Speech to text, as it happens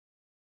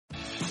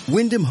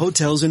Wyndham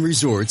Hotels and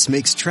Resorts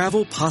makes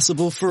travel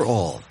possible for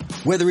all.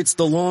 Whether it's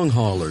the long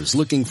haulers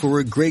looking for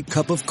a great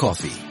cup of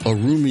coffee, a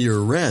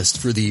roomier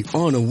rest for the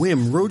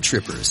on-a-whim road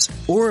trippers,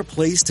 or a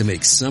place to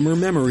make summer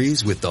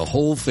memories with the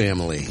whole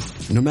family.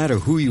 No matter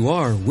who you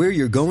are, where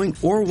you're going,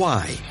 or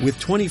why, with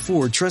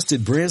 24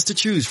 trusted brands to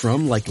choose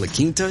from like La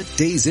Quinta,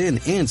 Days Inn,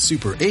 and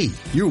Super 8,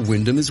 your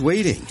Wyndham is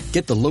waiting.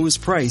 Get the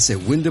lowest price at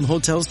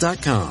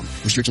WyndhamHotels.com.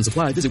 Restrictions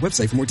apply. Visit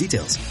website for more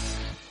details.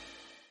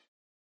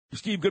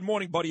 Steve, good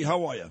morning, buddy.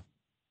 How are you?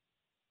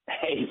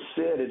 Hey,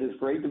 Sid, it is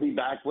great to be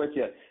back with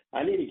you.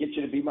 I need to get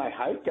you to be my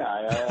hype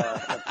guy.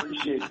 I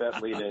appreciate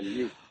that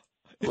lead-in.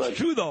 It's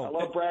true, though. I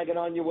love bragging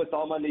on you with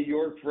all my New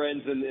York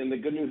friends, and the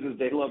good news is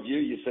they love you.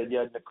 You said you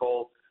had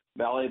Nicole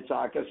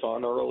Valiantakis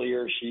on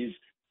earlier. She's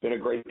been a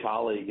great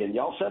colleague, and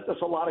y'all sent us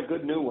a lot of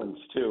good new ones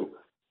too.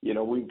 You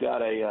know, we've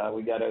got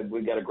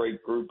a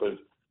great group of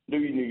New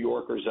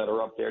Yorkers that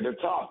are up there. They're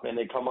tough, man.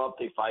 They come up,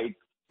 they fight.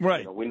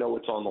 Right. You know, we know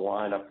what's on the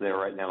line up there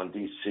right now in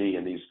D.C.,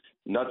 and these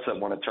nuts that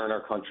want to turn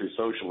our country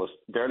socialist,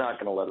 they're not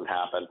going to let it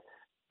happen.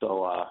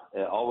 So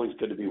always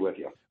good to be with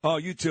you. Oh,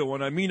 you too.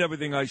 And I mean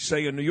everything I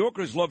say. And New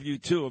Yorkers love you,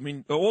 too. I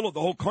mean, the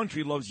whole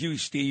country loves you,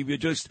 Steve.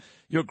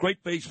 You're a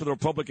great face for the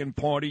Republican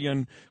Party.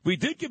 And we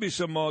did give you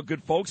some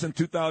good folks in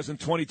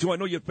 2022. I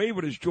know your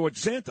favorite is George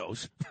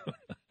Santos.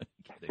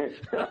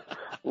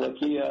 Look,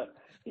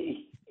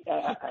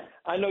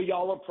 I know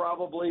y'all are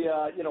probably,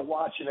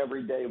 watching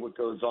every day what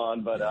goes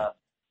on. But,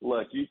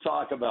 look, you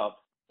talk about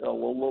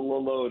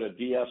Loda,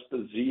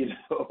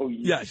 D'Esposito.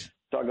 Yes.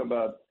 Talk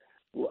about,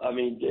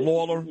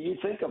 Lawler. You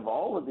think of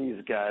all of these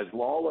guys.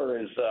 Lawler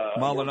is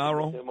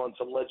Molinaro. Him on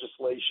some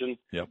legislation.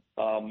 Yep.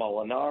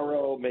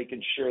 Molinaro,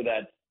 making sure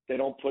that they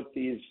don't put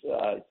these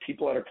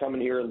people that are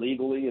coming here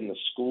illegally in the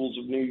schools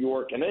of New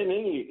York and in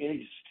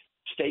any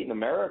state in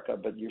America.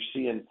 But you're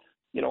seeing,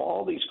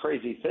 all these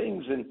crazy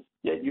things, and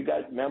yet you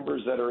got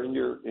members that are in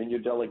your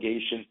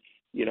delegation.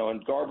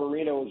 And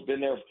Garbarino has been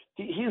there.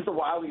 He's the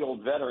wily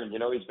old veteran.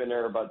 He's been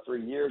there about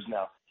 3 years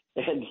now,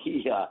 and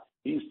he's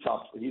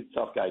tough. He's a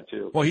tough guy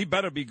too. Well, he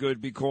better be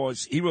good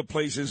because he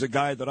replaces a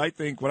guy that I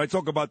think, when I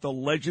talk about the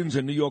legends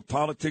in New York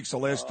politics the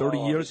last 30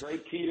 years,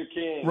 great Peter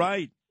King.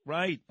 Right.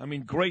 I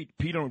mean, great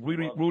Peter and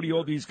Rudy,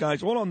 all these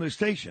guys, all on this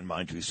station,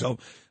 mind you. So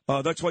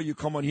that's why you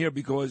come on here,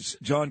 because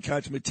John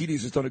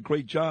Kaczmatidis has done a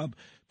great job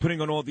putting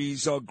on all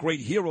these great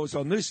heroes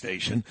on this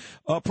station.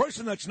 A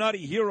person that's not a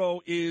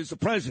hero is the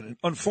president,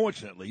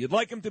 unfortunately. You'd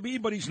like him to be,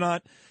 but he's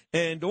not.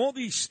 And all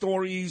these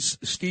stories,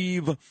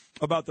 Steve,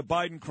 about the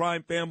Biden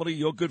crime family,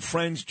 your good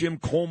friends, Jim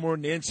Comer,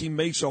 Nancy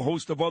Mace, a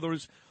host of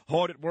others,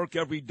 hard at work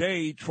every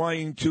day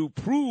trying to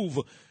prove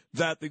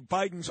that the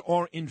Bidens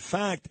are, in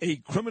fact, a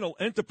criminal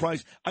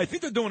enterprise. I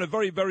think they're doing a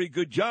very, very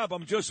good job.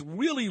 I'm just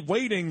really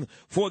waiting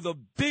for the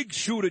big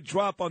shoe to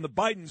drop on the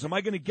Bidens. Am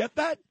I going to get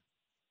that?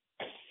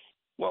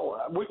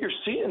 Well, what you're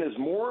seeing is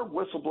more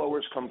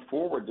whistleblowers come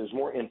forward. There's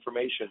more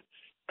information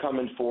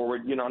coming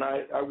forward. And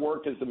I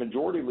work as the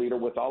majority leader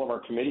with all of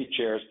our committee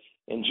chairs,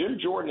 and Jim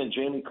Jordan and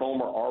Jamie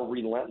Comer are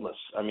relentless.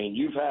 I mean,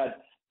 you've had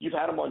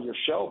them on your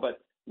show,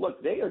 but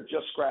look, they are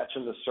just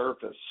scratching the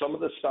surface. Some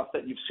of the stuff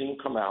that you've seen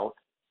come out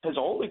has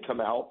only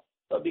come out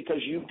because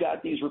you've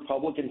got these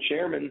Republican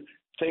chairmen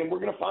saying we're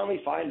going to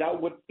finally find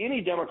out what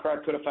any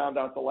Democrat could have found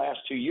out the last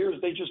 2 years.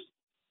 They just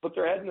put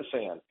their head in the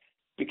sand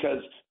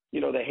because,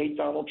 they hate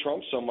Donald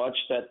Trump so much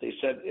that they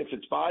said, if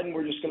it's Biden,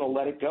 we're just going to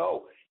let it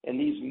go. And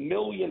these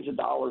millions of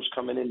dollars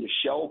coming into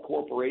shell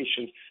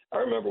corporations. I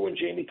remember when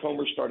Jamie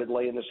Comer started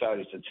laying this out,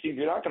 he said, Steve,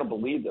 you're not going to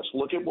believe this.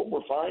 Look at what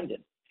we're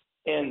finding.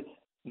 And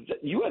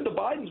you had the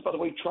Bidens, by the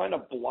way, trying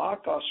to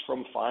block us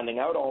from finding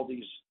out all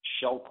these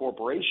shell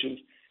corporations.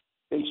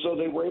 And so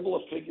they were able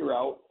to figure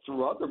out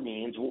through other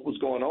means what was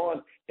going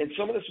on. And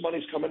some of this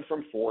money's coming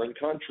from foreign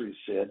countries,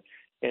 Sid.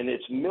 And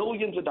it's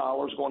millions of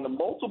dollars going to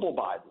multiple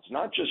Bidens,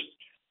 not just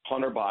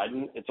Hunter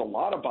Biden. It's a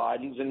lot of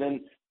Bidens. And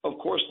then, of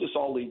course, this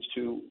all leads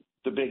to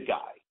the big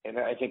guy. And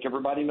I think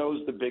everybody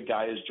knows the big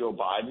guy is Joe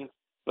Biden,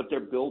 but they're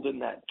building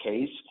that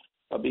case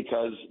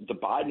because the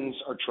Bidens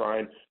are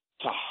trying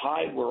to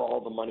hide where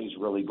all the money's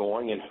really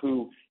going and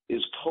who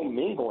is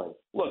commingling.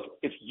 Look,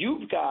 if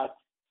you've got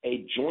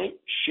a joint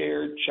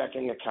shared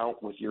checking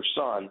account with your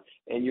son,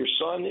 and your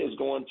son is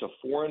going to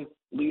foreign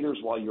leaders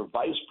while you're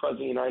vice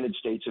president of the United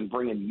States and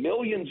bringing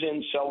millions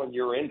in, selling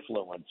your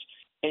influence,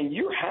 and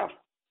you have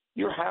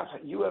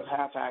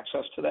half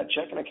access to that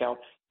checking account,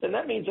 then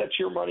that means that's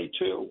your money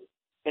too.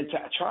 And to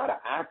try to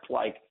act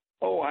like,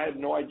 oh, I had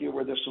no idea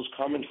where this was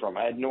coming from,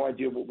 I had no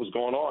idea what was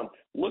going on.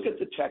 Look at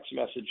the text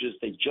messages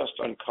they just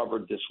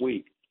uncovered this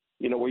week.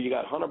 Where you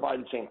got Hunter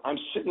Biden saying, I'm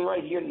sitting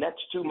right here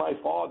next to my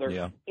father,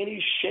 and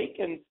he's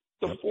shaking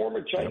the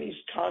former Chinese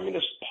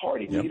Communist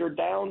Party leader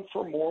down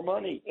for more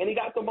money. And he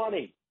got the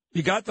money.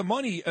 You got the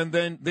money, and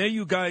then there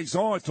you guys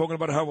are talking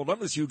about how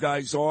relentless you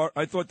guys are.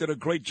 I thought did a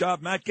great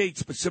job. Matt Gaetz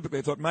specifically.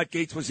 I thought Matt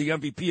Gaetz was the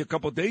MVP a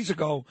couple of days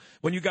ago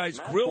when you guys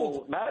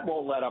grilled. Matt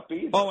won't let up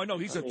either. Oh, I know.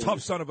 He's a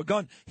tough son of a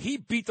gun. He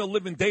beat the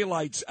living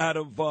daylights out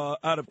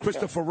of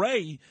Christopher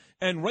Wray,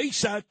 and Wray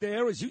sat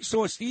there, as you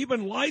saw, Steve,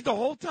 and lied the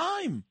whole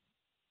time.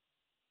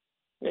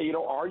 Yeah, Okay,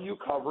 are you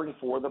covering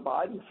for the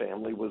Biden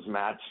family was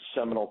Matt's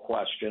seminal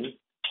question.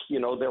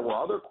 There were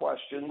other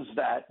questions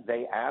that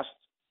they asked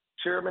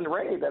Chairman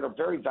Ray that are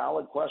very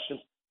valid questions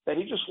that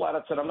he just flat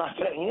out said, I'm not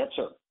going to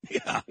answer.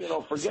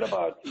 Yeah. Forget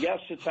about, yes,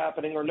 it's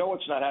happening or no,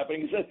 it's not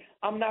happening. He said,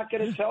 I'm not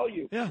going to tell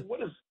you. Yeah. What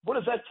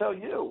does that tell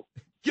you?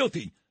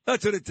 Guilty.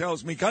 That's what it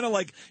tells me. Kind of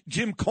like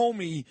Jim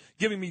Comey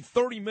giving me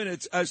 30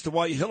 minutes as to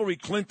why Hillary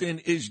Clinton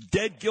is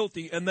dead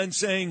guilty and then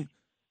saying,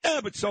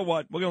 but so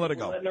what? We're going to let her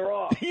go. We're letting her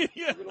off.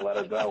 Yeah. We're going to let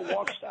her go,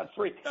 walk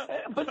scot-free.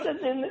 But then,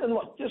 and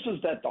look, this is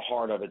at the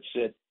heart of it,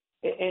 Sid.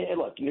 And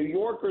look, New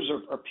Yorkers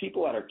are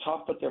people that are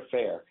tough, but they're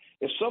fair.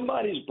 If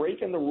somebody's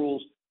breaking the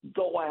rules,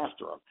 go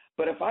after them.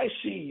 But if I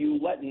see you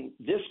letting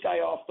this guy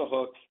off the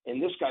hook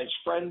and this guy's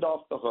friend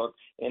off the hook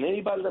and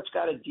anybody that's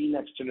got a D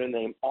next to their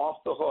name off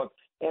the hook,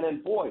 and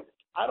then, boy,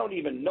 I don't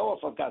even know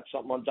if I've got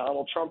something on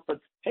Donald Trump, but,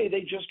 hey,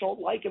 they just don't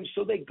like him,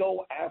 so they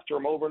go after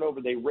him over and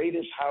over. They raid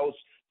his house,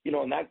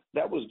 and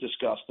that was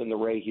discussed in the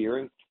Ray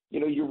hearing.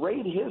 You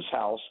raid his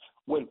house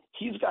when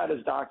he's got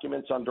his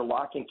documents under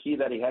lock and key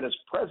that he had as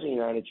president of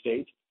the United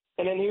States,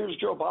 and then here's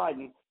Joe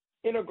Biden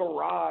in a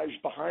garage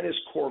behind his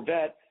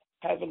Corvette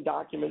having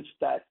documents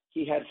that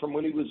he had from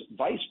when he was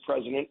vice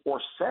president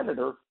or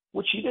senator,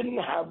 which he didn't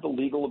have the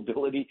legal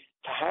ability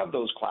to have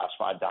those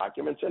classified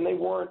documents, and they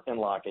weren't in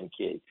lock and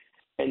key.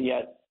 And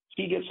yet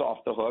he gets off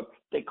the hook.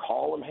 They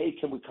call him, hey,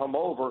 can we come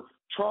over?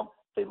 Trump,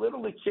 they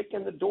literally kick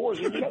in the doors.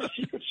 And you got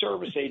Secret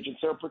Service agents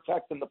that are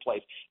protecting the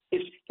place.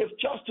 If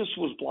justice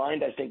was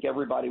blind, I think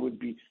everybody would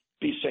be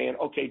saying,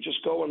 okay,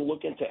 just go and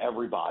look into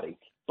everybody.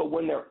 But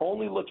when they're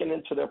only looking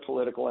into their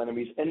political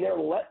enemies and they're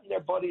letting their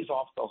buddies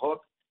off the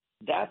hook,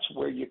 that's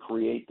where you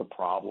create the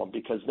problem,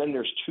 because then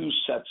there's two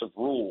sets of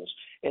rules.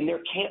 And there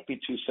can't be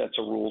two sets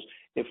of rules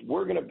if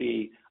we're going to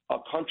be a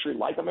country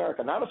like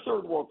America, not a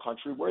third world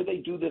country where they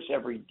do this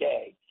every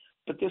day.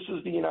 But this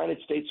is the United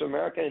States of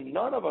America, and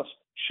none of us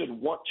should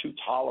want to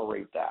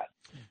tolerate that.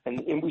 And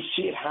we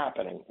see it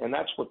happening, and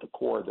that's what the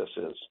core of this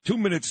is. 2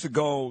 minutes to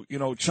go.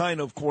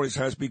 China, of course,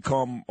 has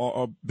become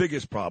our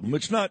biggest problem.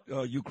 It's not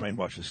Ukraine,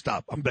 Russia.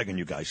 Stop. I'm begging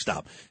you guys,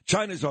 stop.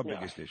 China's our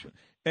biggest issue.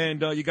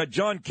 And you got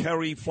John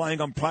Kerry flying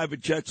on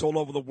private jets all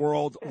over the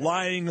world,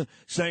 lying,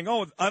 saying,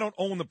 I don't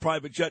own the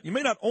private jet. You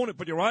may not own it,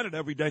 but you're on it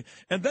every day.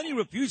 And then he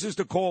refuses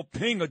to call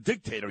Ping a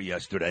dictator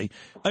yesterday.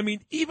 I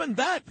mean, even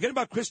that, forget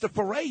about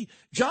Christopher Wray.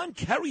 John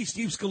Kerry,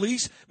 Steve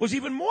Scalise, was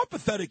even more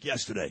pathetic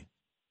yesterday.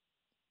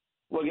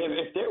 Look,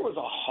 if there was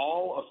a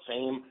hall of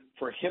fame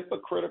for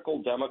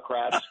hypocritical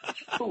Democrats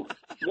who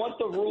want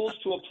the rules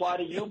to apply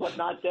to you but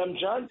not them,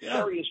 John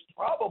Kerry is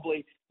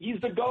probably – he's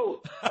the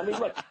GOAT. I mean,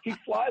 look, he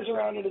flies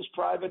around in his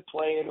private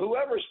plane.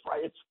 Whoever's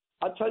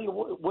 – I'll tell you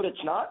what it's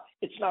not.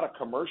 It's not a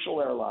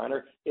commercial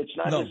airliner. It's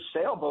not his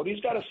sailboat.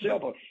 He's got a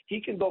sailboat. He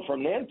can go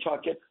from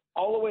Nantucket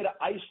all the way to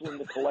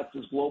Iceland to collect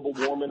his global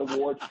warming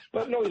award.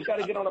 But, no, he's got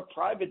to get on a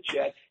private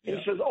jet. And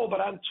he says,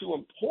 but I'm too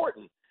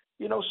important.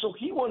 So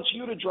he wants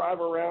you to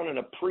drive around in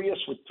a Prius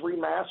with 3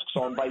 masks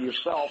on by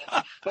yourself,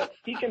 but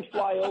he can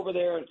fly over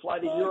there and fly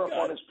to Europe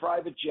on his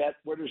private jet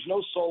where there's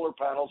no solar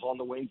panels on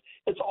the wings.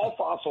 It's all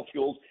fossil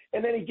fuels.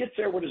 And then he gets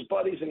there with his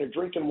buddies and they're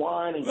drinking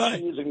wine and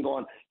cheese and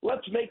going,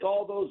 let's make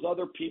all those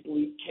other people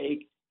eat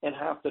cake and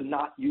have to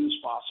not use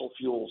fossil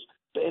fuels.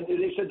 And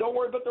they said, don't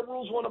worry, but the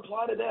rules won't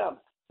apply to them.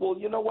 Well,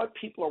 you know what?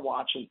 People are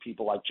watching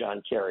people like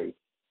John Kerry.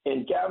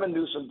 And Gavin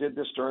Newsom did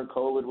this during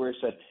COVID where he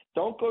said,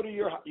 don't go to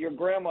your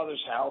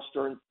grandmother's house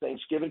during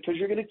Thanksgiving because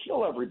you're going to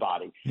kill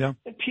everybody. Yeah.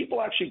 And people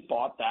actually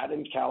bought that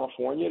in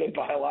California. They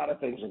buy a lot of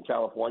things in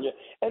California.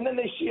 And then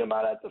they see him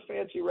out at the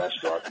fancy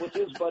restaurant with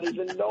his buddies,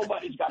 and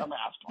nobody's got a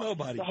mask on.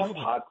 The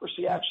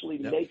hypocrisy actually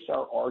makes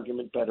our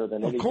argument better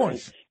than anything. Of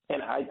course.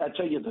 And I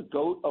tell you, the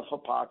GOAT of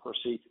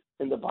hypocrisy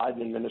in the Biden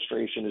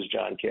administration is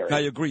John Kerry. I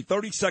agree.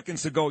 30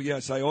 seconds ago,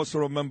 yes. I also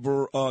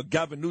remember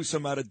Gavin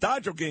Newsom at a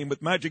Dodger game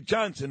with Magic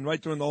Johnson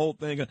right during the whole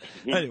thing.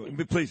 Anyway,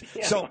 please.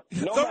 Yeah, so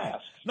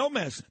no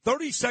mask.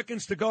 30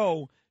 seconds to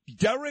go.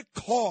 Derek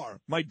Carr,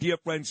 my dear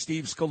friend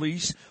Steve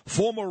Scalise,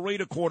 former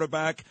Raider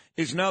quarterback,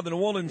 is now the New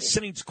Orleans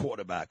Saints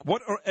quarterback.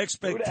 What are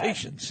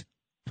expectations?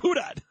 Who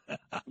dat?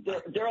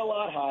 They're a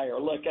lot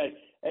higher. Look,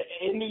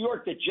 in New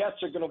York, the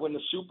Jets are going to win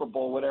the Super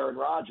Bowl with Aaron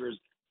Rodgers.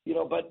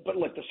 But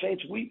look, the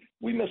Saints, we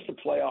missed the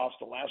playoffs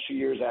the last few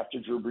years after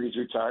Drew Brees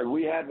retired.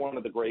 We had one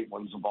of the great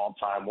ones of all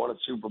time, won a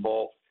Super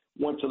Bowl,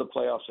 went to the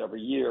playoffs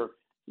every year,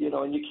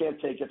 and you can't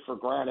take it for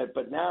granted.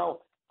 But now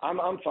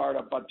I'm fired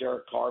up about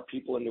Derek Carr.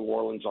 People in New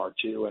Orleans are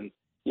too. And,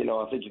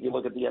 I think if you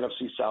look at the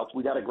NFC South,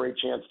 we got a great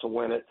chance to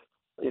win it.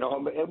 And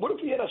what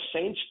if we had a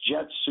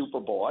Saints-Jets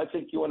Super Bowl? I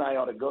think you and I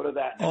ought to go to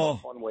that and have a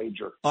fun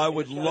wager. I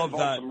would love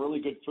that. Some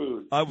really good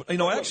food. I don't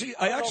know if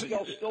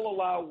they'll still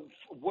allow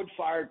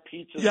wood-fired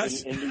pizzas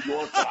yes. in New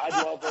York. But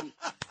I love them.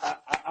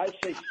 I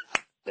say,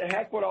 the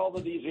heck with all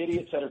of these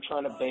idiots that are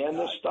trying to ban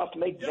this stuff.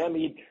 Make them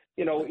eat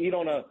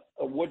on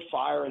a wood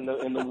fire in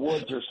the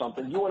woods or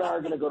something. You and I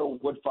are going to go to a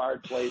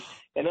wood-fired place,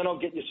 and then I'll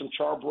get you some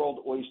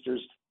charbroiled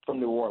oysters from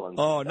New Orleans.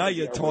 Oh, now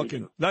you're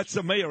talking. That's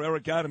the mayor,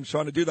 Eric Adams,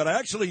 trying to do that.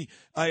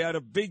 I had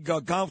a big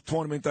golf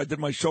tournament I did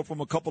my show from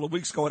a couple of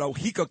weeks ago at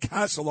Oheka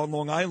Castle on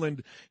Long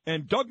Island,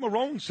 and Doug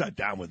Marrone sat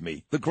down with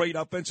me, the great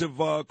offensive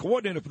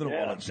coordinator for the New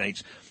Orleans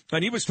Saints.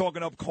 And he was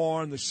talking up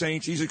Carr and the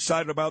Saints. He's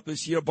excited about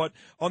this year. But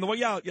on the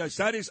way out, yes,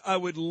 that is, I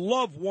would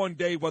love one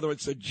day, whether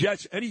it's the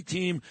Jets, any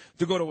team,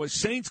 to go to a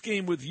Saints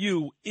game with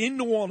you in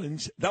New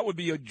Orleans. That would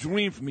be a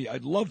dream for me.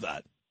 I'd love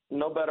that.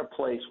 No better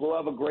place. We'll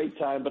have a great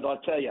time, but I'll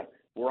tell you,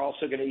 we're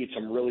also going to eat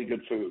some really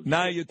good food.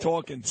 Now you're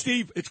talking.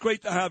 Steve, it's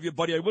great to have you,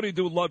 buddy. I really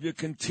do love your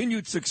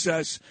continued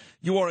success.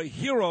 You are a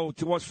hero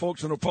to us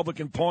folks in the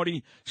Republican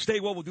Party. Stay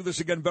well. We'll do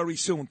this again very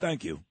soon.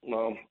 Thank you.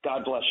 Well,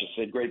 God bless you,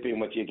 Sid. Great being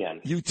with you again.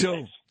 You too.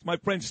 Thanks. My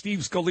friend Steve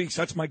Scalise,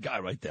 that's my guy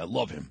right there.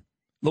 Love him.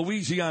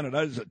 Louisiana,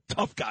 that is a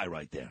tough guy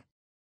right there.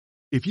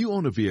 If you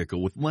own a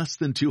vehicle with less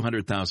than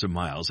 200,000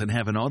 miles and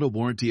have an auto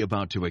warranty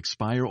about to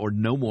expire or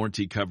no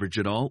warranty coverage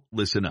at all,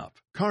 listen up.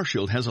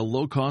 CarShield has a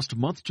low-cost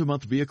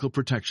month-to-month vehicle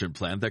protection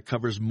plan that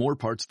covers more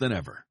parts than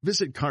ever.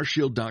 Visit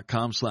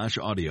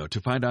carshield.com/audio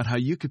to find out how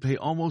you could pay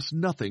almost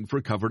nothing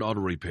for covered auto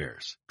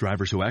repairs.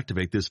 Drivers who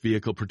activate this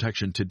vehicle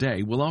protection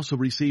today will also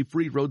receive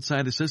free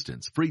roadside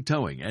assistance, free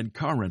towing, and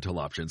car rental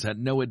options at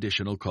no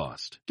additional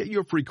cost. Get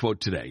your free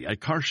quote today at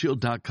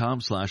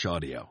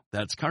carshield.com/audio.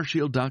 That's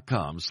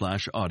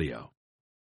carshield.com/audio.